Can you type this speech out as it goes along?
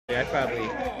I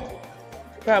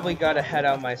probably got to head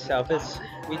out myself.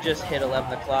 We just hit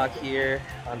 11 o'clock here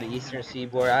on the Eastern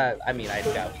Seaboard. I mean, I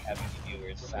doubt we have any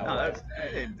viewers. No, that's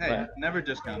hey, never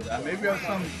discount that. Maybe we have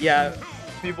some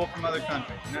people from other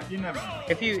countries. You never know.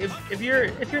 If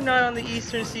you're not on the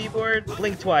Eastern Seaboard,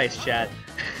 blink twice, chat.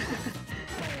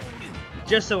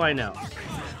 Just so I know.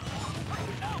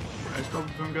 I spell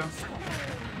BABOONGA.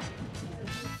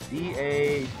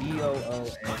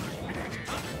 BABOONGA.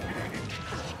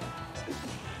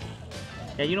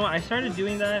 Yeah, you know what? I started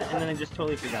doing that and then I just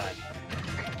totally forgot.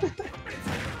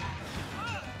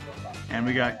 And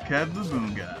we got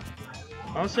BABOONGA.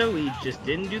 Also, we just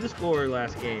didn't do the score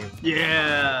last game.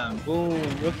 Yeah. Boom.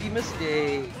 Rookie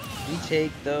mistake. We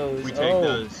take those. We take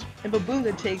those. And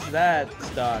BABOONGA takes that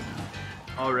stock.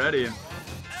 Already.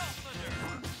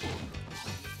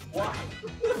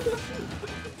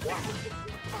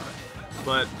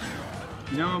 But,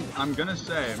 you know, I'm gonna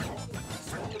say,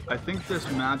 I think this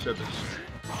matchup is...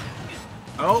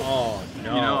 Oh,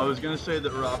 no. You know, I was gonna say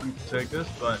that Robin could take this,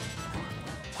 but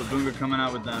BABOONGA coming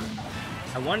out with them.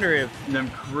 I wonder if... them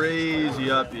crazy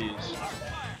uppies.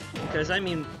 Because, I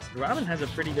mean, Robin has a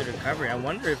pretty good recovery. I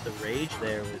wonder if the rage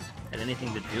there had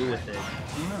anything to do with it.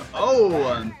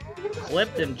 Oh!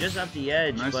 Clipped him just off the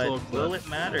edge, nice, but will it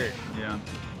matter? Yeah.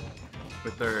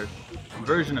 With their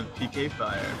version of PK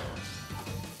Fire.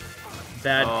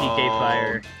 Bad PK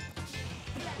Fire.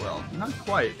 Well, not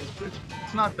quite.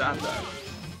 It's not that bad.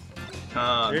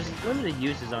 There's limited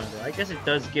uses on it though. I guess it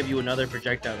does give you another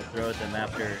projectile to throw at them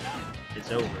after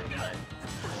it's over, but...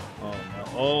 Oh no.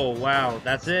 Oh wow,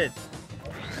 that's it.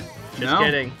 Just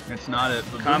kidding. It's not it.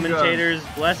 BABOONGA. Commentator's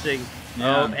blessing.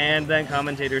 Yeah. Oh, and then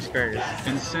commentator's curse.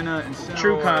 Incineroar.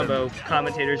 True combo.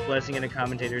 Commentator's blessing and a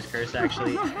commentator's curse,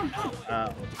 actually.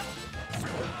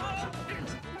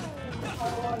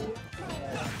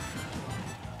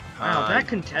 Wow, that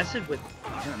contested with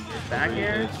back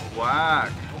air?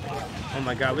 Whack. Oh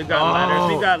my god, we've got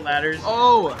ladders. We've got ladders.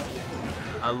 Oh!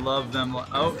 I love them.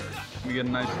 Oh, we get a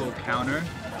nice little counter.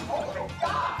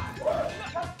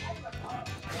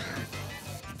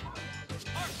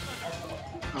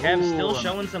 Kev's still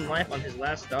showing some life on his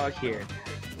last dog here.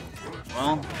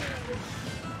 Well,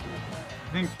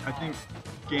 I think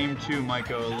game 2 might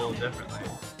go a little differently.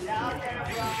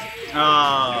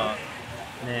 Oh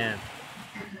man.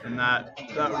 And that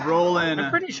roll in. I'm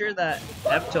pretty sure that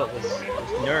F tilt was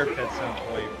nerfed at some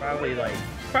point. Probably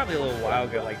a little while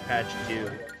ago, like patch 2.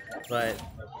 But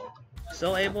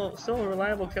still a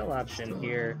reliable kill option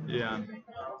here. Yeah.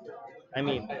 I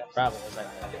mean, probably was like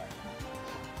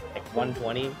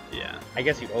 120. Yeah. I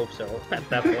guess you hope so at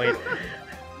that point.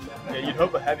 Yeah, you'd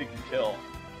hope a heavy can kill.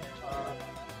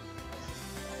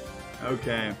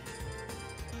 Okay.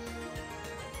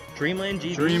 Dreamland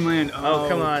GG. Dreamland. Oh,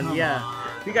 come on. Yeah.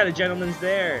 We got a gentleman's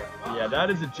there. Yeah, that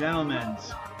is a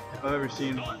gentleman's. If I've ever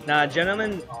seen one. Nah,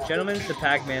 gentleman's the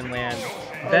Pac-Man land.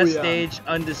 Best stage,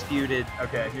 undisputed.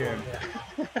 Okay, here.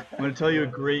 I'm gonna tell you a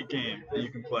great game that you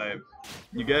can play.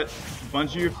 You get a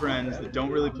bunch of your friends that don't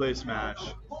really play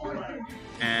Smash,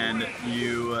 and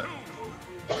you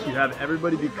have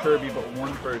everybody be Kirby but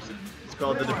one person. It's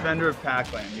called the Defender of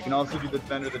Pac-Land. You can also do the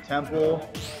Defender of the Temple,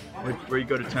 where you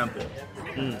go to Temple.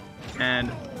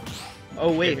 And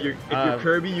oh wait, if you're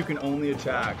Kirby, you can only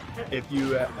attack if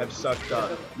you have sucked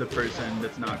up the person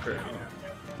that's not Kirby,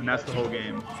 and that's the whole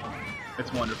game.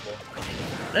 It's wonderful.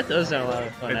 That does sound a lot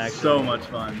of fun, it's actually. So much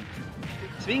fun.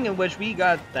 Speaking of which, we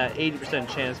got that 80%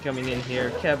 chance coming in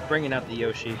here. Kev bringing out the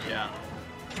Yoshi. Yeah.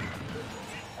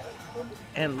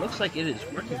 And looks like it is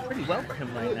working pretty well for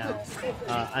him right now.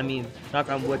 I mean,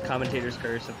 knock on wood, commentator's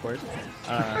curse, of course.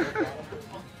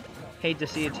 Hate to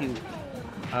see it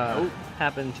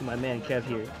happen to my man Kev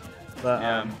here.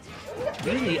 But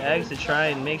using the eggs to try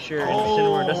and make sure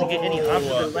Incineroar doesn't get any off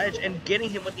of the ledge and getting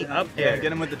him with the up air. Yeah,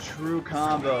 get him with the true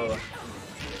combo.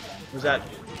 Was that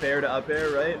fair to up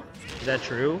air, right? Is that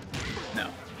true? No.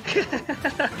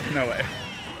 No way.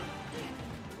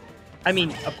 I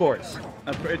mean, of course.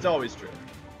 It's always true.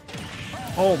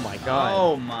 Oh my god.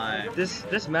 Oh my.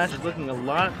 This match is looking a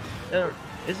lot...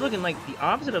 it's looking like the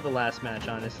opposite of the last match,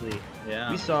 honestly.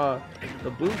 Yeah. We saw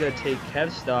BABOONGA take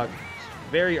Kev's stock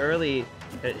very early,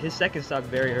 his second stock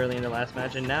very early in the last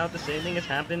match, and now the same thing has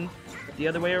happened the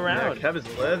other way around. Yeah, Kev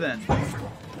is living.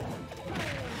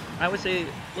 I would say a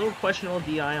little questionable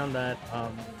DI on that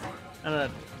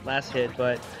last hit,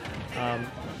 but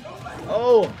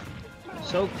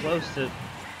so close to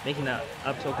making that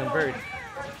up tilt convert.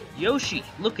 Yoshi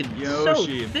looking so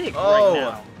thick right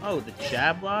now. Oh, the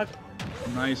jab block.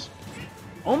 Nice.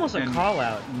 Almost a call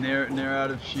out. Nair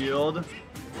out of shield.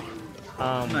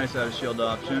 Nice out of shield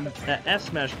option. That F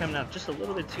smash coming out just a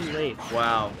little bit too late.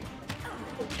 Wow.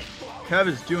 Kev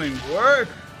is doing work.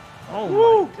 Oh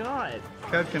Woo! my god.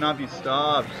 Kev cannot be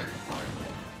stopped.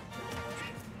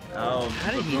 Oh,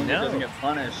 How did he BABOONGA know? doesn't get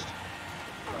punished.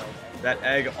 That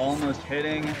egg almost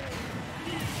hitting.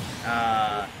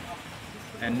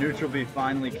 And Neutral B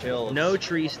finally kills. No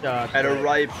tree stock. At a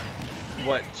ripe,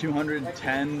 what,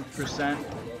 210%?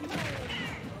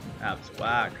 That's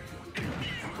whack.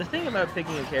 The thing about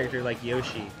picking a character like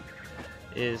Yoshi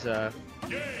is, I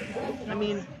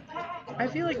mean, I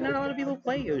feel like not a lot of people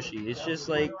play Yoshi. It's just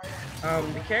like,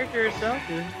 the character itself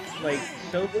is like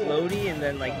so floaty, and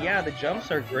then like, yeah, the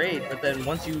jumps are great, but then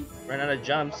once you run out of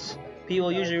jumps,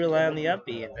 people usually rely on the up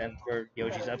B, and then for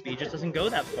Yoshi's up B, it just doesn't go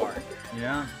that far.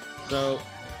 Yeah. So,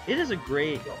 it is a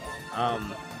great,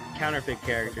 counterpick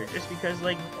character, just because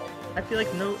like, I feel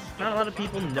like not a lot of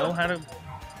people know how to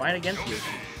fight against Yoshi.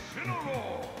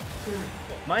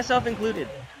 Myself included.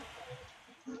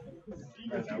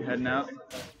 You heading out?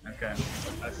 Okay.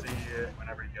 I see you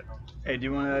whenever you get home. Hey, do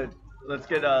you want to, let's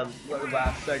get a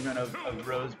last segment of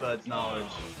Rosebud's knowledge.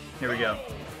 Here we go.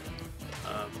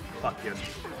 Fuck you.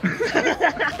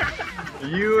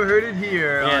 You heard it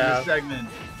here on Yeah. this segment.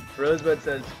 Rosebud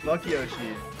says, fuck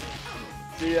Yoshi.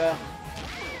 See ya.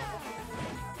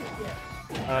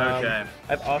 Okay.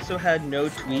 I've also had no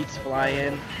tweets fly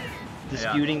in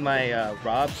disputing my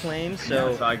Rob claim,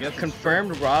 so, Yeah, so I guess it's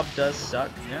confirmed Rob does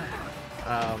suck. Yeah.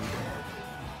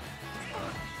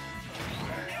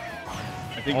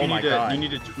 I think Oh you my need to God. you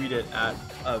need to tweet it at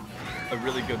a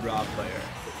really good Rob player.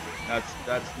 That's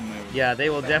the move. Yeah, they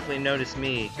will definitely notice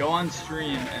me. Go on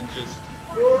stream and just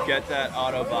get that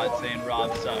Autobot saying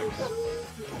Rob sucks.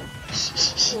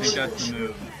 I think that's the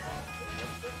move.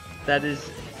 That is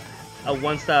a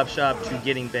one-stop shop to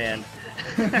getting banned.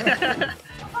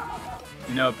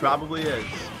 You know, it probably is,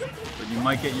 but you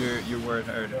might get your word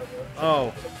heard.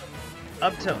 Oh,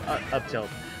 up tilt.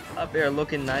 Up air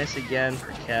looking nice again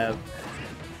for Kev.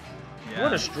 Yeah.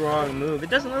 What a strong move. It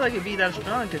doesn't look like it'd be that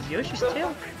strong because Yoshi's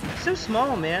tail is so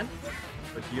small, man.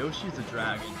 But Yoshi's a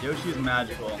dragon. Yoshi is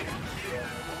magical.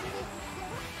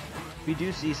 We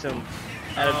do see some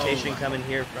adaptation coming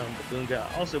here from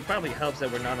BABOONGA. Also, probably helps that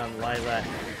we're not on Lilat.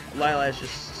 Lilat is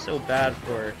just so bad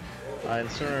for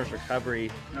Incineroar's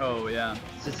recovery, Oh yeah.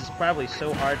 since it's probably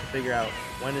so hard to figure out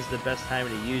when is the best time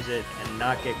to use it and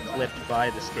not get clipped by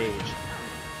the stage.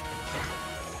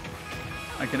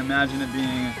 I can imagine it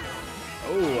being.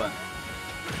 Oh,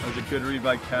 that was a good read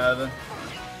by Kev.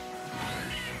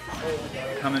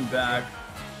 Coming back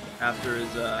after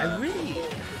his I really,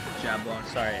 jab block.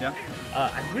 sorry, Yeah.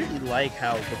 I really like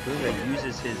how BABOONGA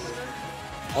uses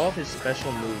all of his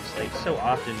special moves like so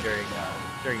often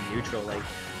during neutral. Like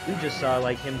we just saw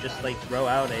like him just like throw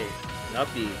out an up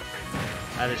B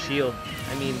out of shield.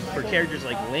 I mean, for characters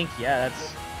like Link, yeah,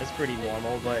 that's pretty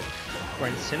normal, but for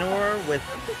Incineroar with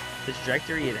the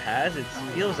trajectory it has, it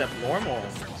feels abnormal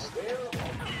almost.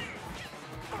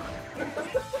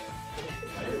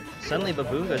 Suddenly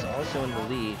BABOONGA is also in the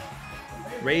lead.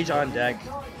 Rage on deck.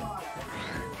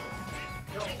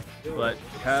 But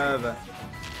Kev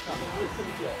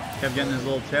getting his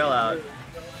little tail out.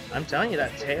 I'm telling you,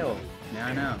 that tail Yeah,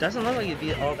 I know. doesn't look like it'd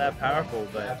be all that powerful,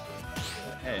 but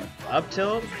Hey, up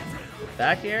tilt,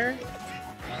 back air,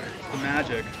 the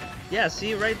magic. yeah,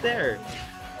 see right there.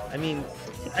 I mean,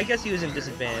 I guess he was in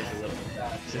disadvantage a little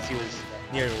since he was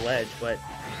near the ledge, but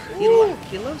he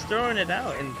loves throwing it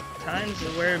out in times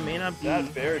where it may not be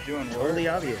That bear doing work. totally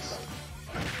obvious.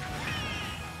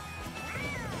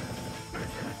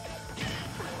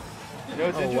 You know,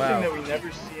 it's Oh, interesting wow. that we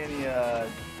never see any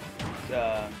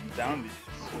down beats.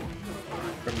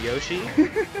 From Yoshi?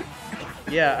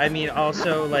 Yeah, I mean,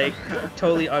 also, like,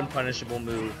 totally unpunishable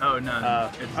move. Oh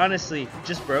no, Honestly,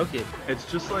 just broke it. it's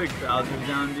just like Bowser's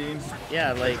down B.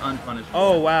 Yeah, like, It's unpunishable.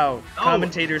 oh wow, Oh,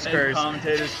 commentator's and curse.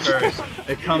 Commentator's curse.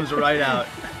 It comes right out.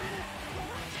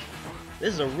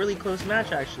 This is a really close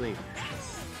match, actually.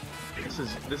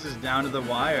 This is down to the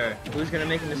wire. Who's gonna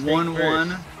make a mistake 1-1.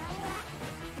 first?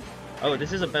 Oh,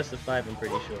 this is a best of 5, I'm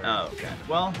pretty sure. Oh, okay.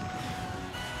 Well.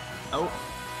 Oh,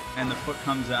 and the foot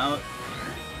comes out.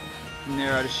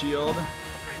 Nair out of shield.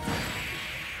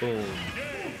 Boom.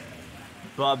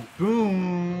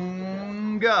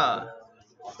 BABOONGA.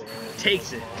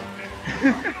 Takes it.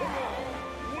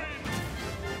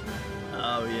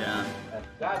 Oh yeah.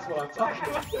 That's what I'm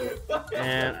talking about.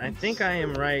 And I think I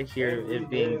am right here, it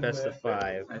being best of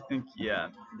 5. I think yeah.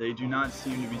 They do not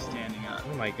seem to be standing up.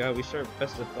 Oh my god, we start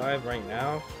best of 5 right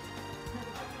now?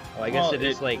 Oh, I guess it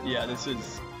is like, Yeah, this is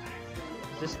is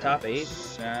this top 8?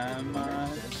 semi.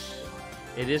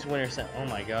 It is winner set. Oh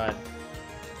my god.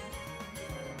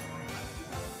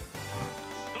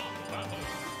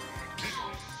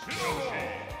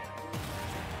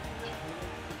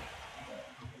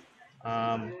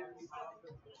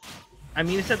 I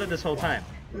mean, it said that this whole time,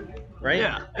 right?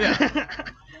 Yeah.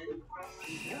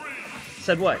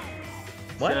 Said what?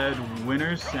 What? Said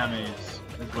winner semis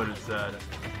is what it said.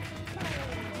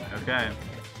 Okay.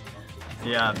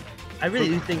 Yeah. I really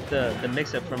do think the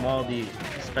mix-up from all the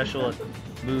special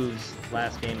moves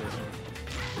last game is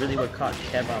really what caught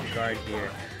Kev off guard here.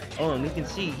 Oh, and we can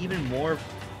see even more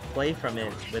play from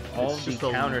it with all It's the just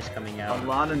counters coming out. A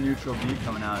lot of neutral B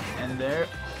coming out, and there.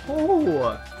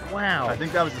 Oh! Wow. I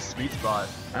think that was a sweet spot.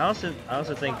 I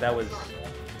also think that was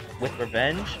with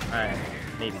revenge.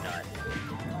 Maybe not.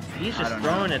 He's just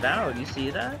throwing it out. You see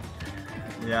that?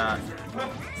 Yeah.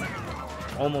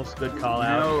 Almost good call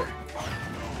out. You know,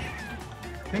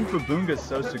 I think BABOONGA is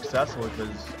so successful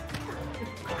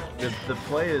because the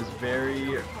play is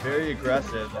very, very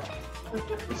aggressive.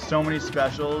 With so many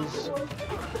specials.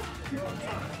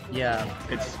 Yeah.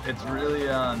 It's really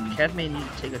Kev may need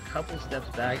to take a couple steps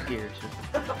back here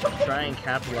to try and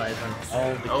capitalize on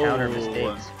all the counter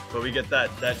mistakes. But we get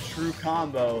that true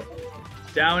combo.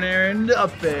 Down air and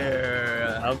up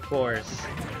air. Of course.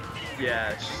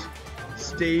 Yeah.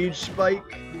 Stage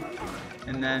spike.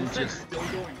 And then just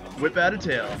whip out a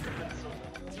tail.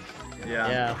 Yeah.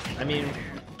 Yeah. I mean,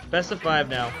 best of 5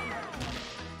 now.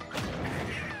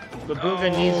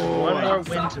 BABOONGA needs one more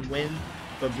win to win.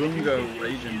 BABOONGA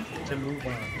raging. To move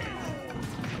on.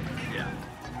 Yeah.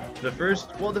 The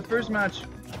first match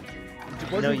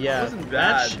wasn't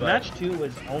bad. Match 2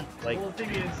 was like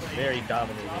very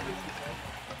dominating.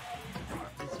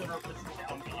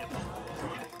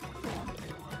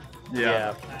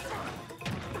 Yeah.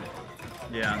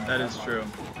 Yeah, that is true.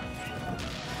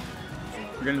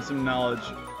 We're getting some knowledge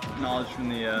from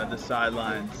the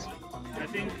sidelines.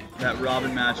 That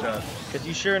Robin matchup. Because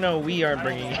you sure know we aren't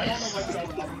bringing it.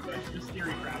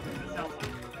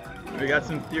 We got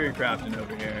some theory crafting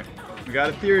over here. We got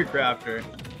a theory crafter.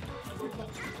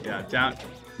 Yeah, down.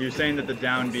 You're saying that the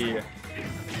down B,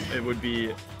 it would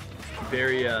be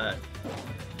very,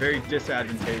 very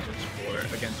disadvantageous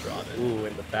against Robin. Ooh,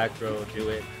 in the back row, do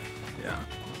it. Yeah.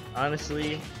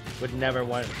 Honestly, never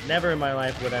in my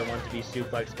life would I want to be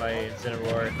suplexed by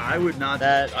Incineroar. I would not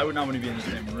want to be in the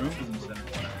same room as Incineroar.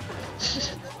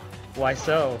 Why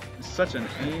so? He's such an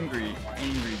angry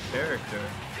character.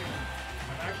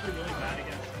 I'm actually really bad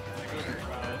against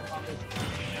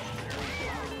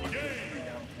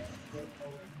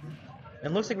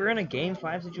It looks like we're in a game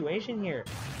 5 situation here.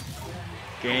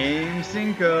 Game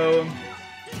 5.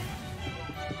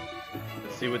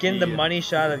 Let's see what Getting the money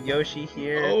shot of Yoshi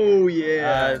here. Oh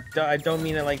yeah. I don't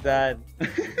mean it like that.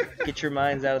 Get your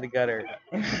minds out of the gutter.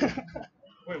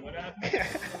 Wait, what happened?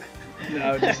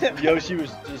 No, just Yoshi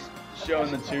was just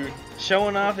showing the tooth.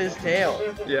 Showing off his tail.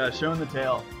 Yeah, showing the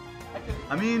tail.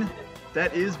 I mean,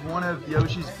 that is one of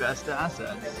Yoshi's best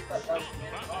assets.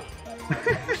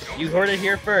 You heard it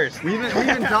here first. We've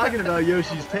been talking about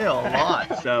Yoshi's tail a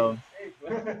lot, so.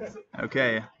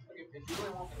 Okay.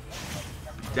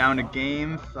 Down to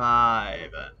game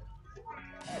 5.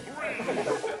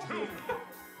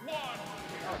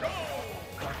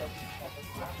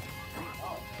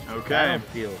 Okay.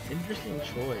 Battlefield. Interesting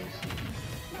choice.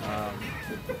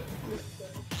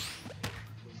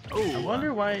 I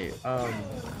wonder why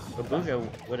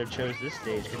BABOONGA would have chose this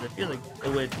stage, because I feel like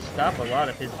it would stop a lot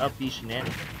of his up B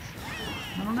shenanigans.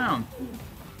 I don't know.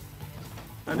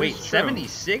 That Wait, is true.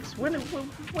 76? When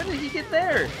did he get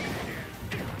there?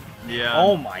 Yeah.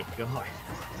 Oh my god.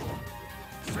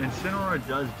 Incineroar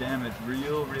does damage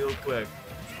real quick.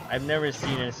 I've never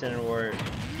seen an Incineroar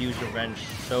use revenge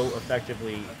so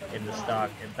effectively in the stock,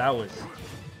 and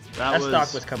that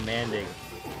stock was commanding.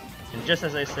 And just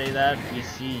as I say that, we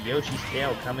see Yoshi's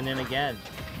tail coming in again.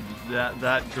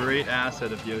 That great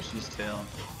asset of Yoshi's tail.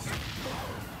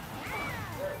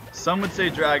 Some would say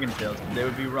Dragon Tails, but they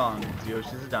would be wrong, because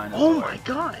Yoshi's a dinosaur. Oh my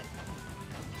god!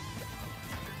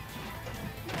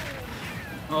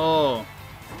 Oh.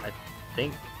 I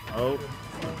think... Oh,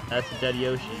 that's a dead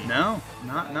Yoshi. No,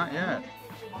 not yet.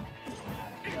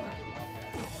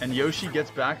 And Yoshi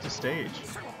gets back to stage.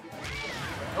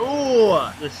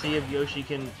 Oh! Let's see if Yoshi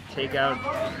can take out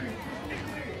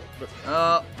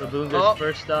BABOONGA's oh.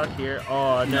 first stock here.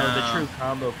 Oh no, No. the true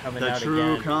combo coming out The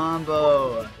true again.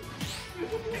 combo.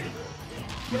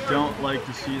 You don't like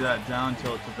to see that down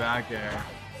tilt to back air.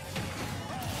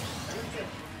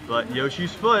 But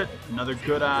Yoshi's foot, another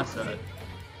good asset.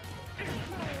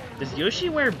 Does Yoshi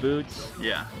wear boots?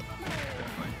 Yeah,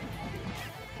 definitely.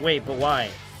 Wait, but why?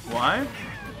 Why?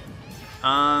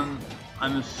 I'm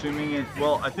assuming it.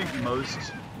 Well, I think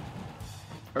most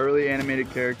early animated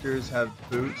characters have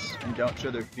boots and don't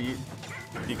show their feet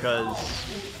because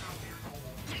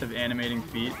of animating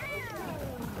feet.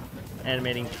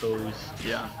 animating toes.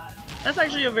 Yeah. That's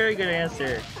actually a very good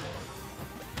answer.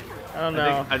 I don't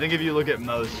know. I think if you look at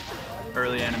most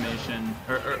early animation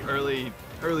or early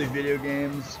video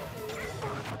games,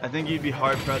 I think you'd be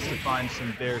hard pressed to find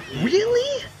some bare feet.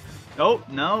 Really? Oh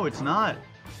no, it's not.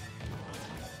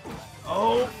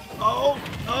 Oh,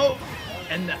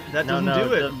 and that doesn't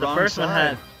do it. The Wrong first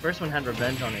side. one had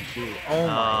revenge on it too. Oh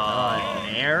my god,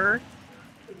 an error?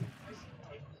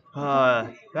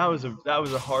 That was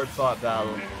a hard fought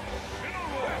battle.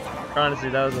 Honestly,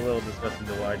 that was a little disgusting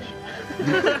to watch.